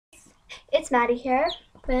It's Maddie here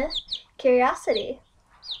with Curiosity.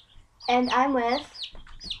 And I'm with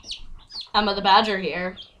Emma the Badger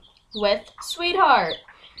here with Sweetheart.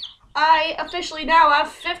 I officially now have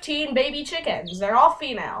 15 baby chickens. They're all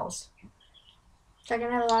females. They're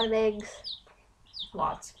gonna have a lot of eggs.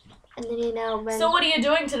 Lots. And then when So what are you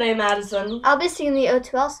doing today, Madison? I'll be singing the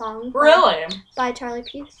O2L song. Really? By Charlie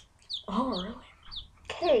Puth. Oh, really?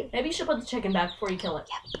 Okay. Maybe you should put the chicken back before you kill it.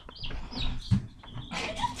 Yep.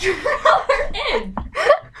 Throw her in.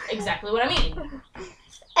 Exactly what I mean.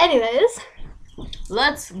 Anyways.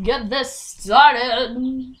 Let's get this started.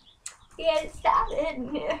 Get it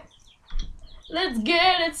started. Let's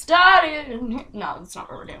get it started. No, that's not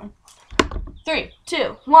what we're doing. 3,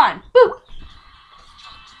 2, 1, boop.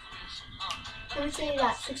 Let me say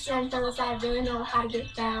that 69 fellas that really know how to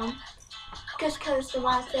get down. Just cause the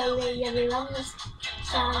ones that lay everyone was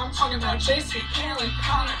sound. I'm talking about JC, Karen,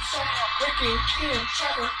 Connor, Ricky, Peter,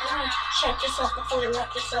 Trevor, Ryan. Check yourself before you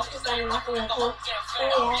wreck yourself, cause now you're not gonna hold.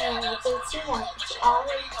 Oh yeah, it's all too much, it's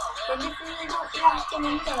already. When you feel not laughing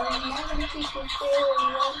and going, now gonna keep you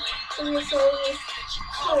feeling low. When you're serious,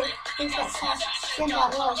 sure, things got fast, skin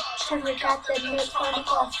got low. Trevor got that milk on the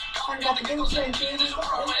cloth. I got the dudes and dudes,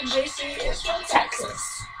 and JC is from Texas.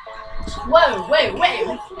 Whoa, wait.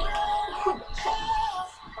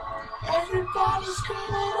 Everybody's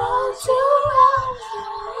screaming O2L.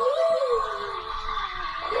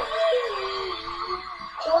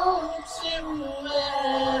 O2L.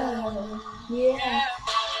 Yeah.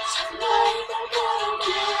 Tonight I'm gonna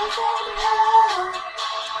give it up.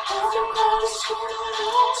 Everybody's screaming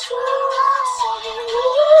O2L.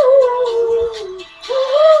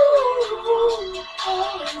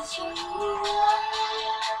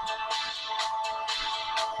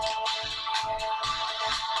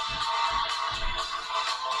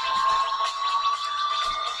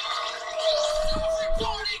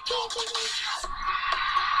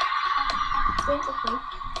 Basically.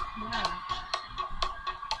 Yeah.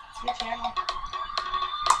 It's your channel.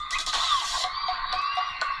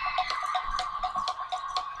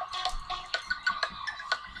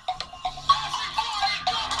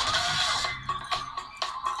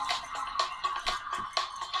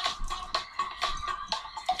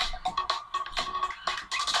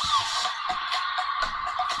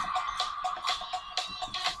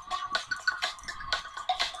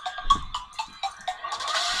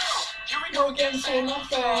 Go again, say no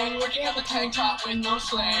thing. Looking at the tank top with no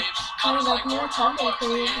slaves. Connor's like, more tumble,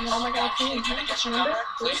 please. And oh my god, please. Can I get your number?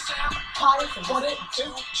 Please. Connor, what it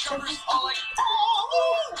do? Trevor's all like,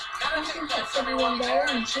 oh! And I think that's everyone there.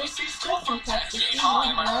 And Tracy's still from Texas. Got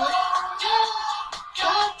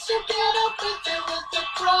to get up with it with the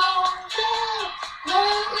crowd.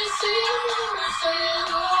 Let me see you say it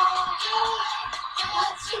all.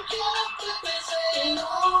 Got to get up with it, say it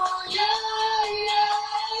all. Yeah.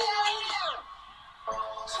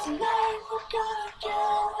 Tonight we're gonna get it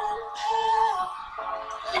hell.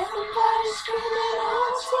 Everybody's screaming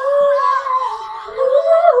O2L.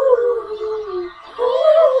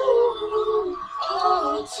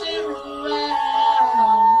 O2L.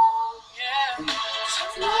 Yeah.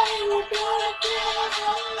 Tonight we're gonna get it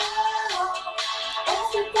hell.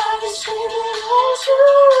 Everybody's screaming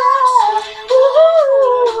O2L.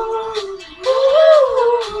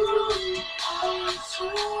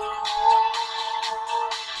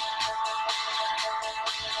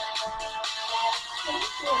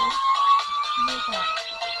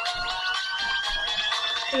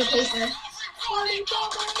 For the paper.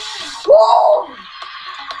 Whoa!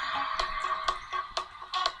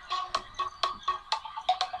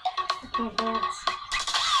 I can't dance.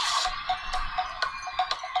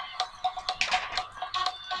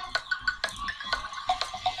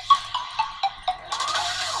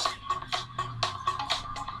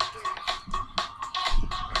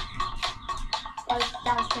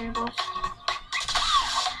 That was terrible.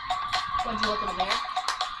 When'd you look in the mirror?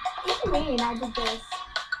 What do you mean? I did this.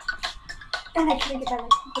 And I couldn't get that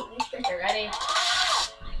like completely straight. You ready?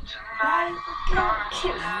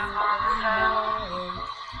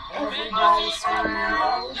 Everybody's screaming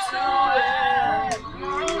O2L.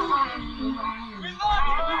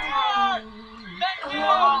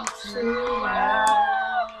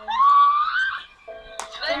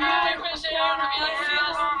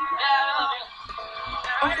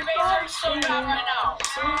 Everybody's screaming right now.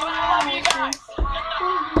 I love you guys. I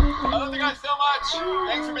love you guys so much.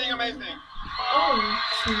 Thanks for being amazing.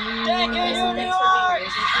 Thank you, New York.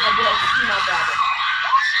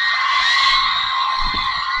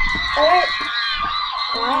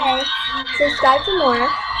 Alright. Subscribe for more.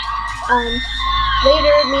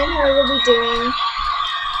 Later, me and her will be doing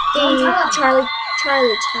the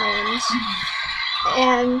Charlie challenge.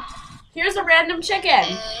 And Here's a random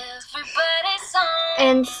chicken.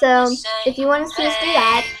 And so, if you want to see us do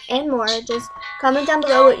that and more, just comment down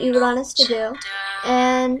below what you would want us to do,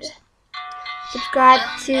 and subscribe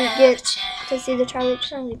to see the Charlie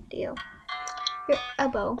video. Your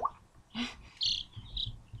elbow.